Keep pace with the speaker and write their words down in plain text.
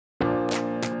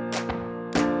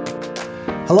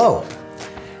Hello,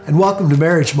 and welcome to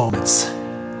Marriage Moments.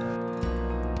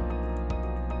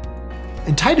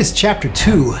 In Titus chapter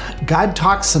 2, God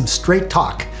talks some straight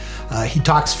talk. He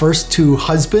talks first to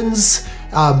husbands,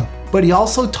 but he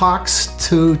also talks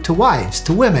to wives,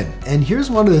 to women. And here's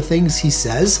one of the things he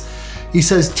says. He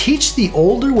says, teach the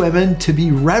older women to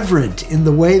be reverent in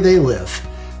the way they live,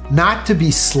 not to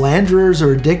be slanderers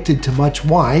or addicted to much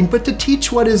wine, but to teach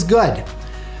what is good.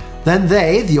 Then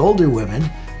they, the older women,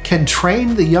 can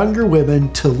train the younger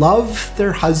women to love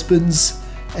their husbands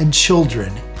and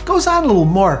children. It goes on a little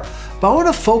more, but I want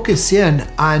to focus in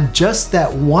on just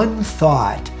that one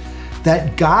thought,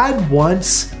 that God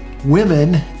wants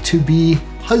women to be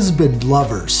husband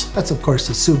lovers. That's of course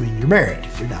assuming you're married.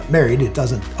 If you're not married, it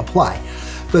doesn't apply.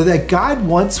 But that God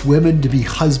wants women to be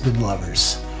husband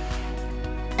lovers.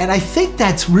 And I think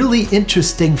that's really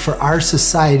interesting for our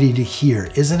society to hear,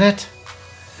 isn't it?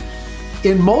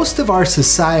 In most of our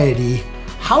society,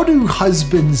 how do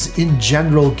husbands in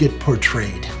general get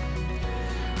portrayed?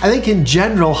 I think in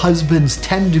general, husbands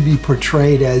tend to be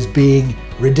portrayed as being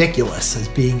ridiculous, as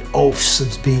being oafs,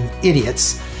 as being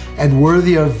idiots, and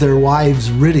worthy of their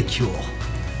wives' ridicule.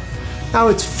 Now,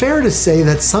 it's fair to say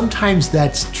that sometimes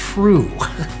that's true,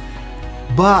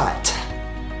 but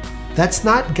that's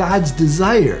not God's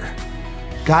desire.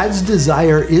 God's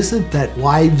desire isn't that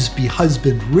wives be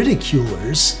husband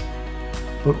ridiculers,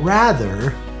 but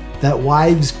rather that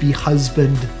wives be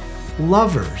husband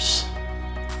lovers.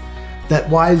 That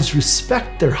wives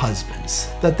respect their husbands,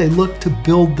 that they look to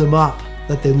build them up,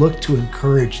 that they look to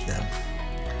encourage them.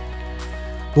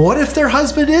 But what if their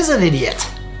husband is an idiot?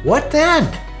 What then?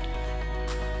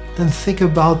 Then think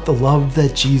about the love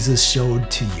that Jesus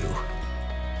showed to you.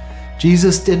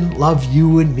 Jesus didn't love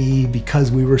you and me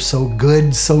because we were so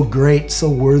good, so great,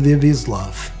 so worthy of his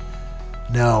love.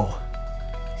 No.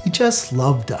 He just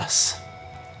loved us.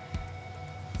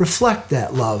 Reflect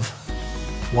that love,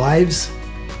 wives,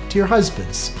 to your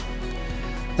husbands.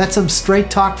 That's some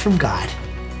straight talk from God.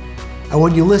 And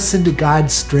when you listen to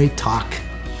God's straight talk,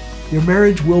 your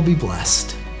marriage will be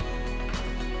blessed.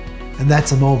 And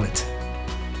that's a moment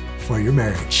for your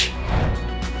marriage.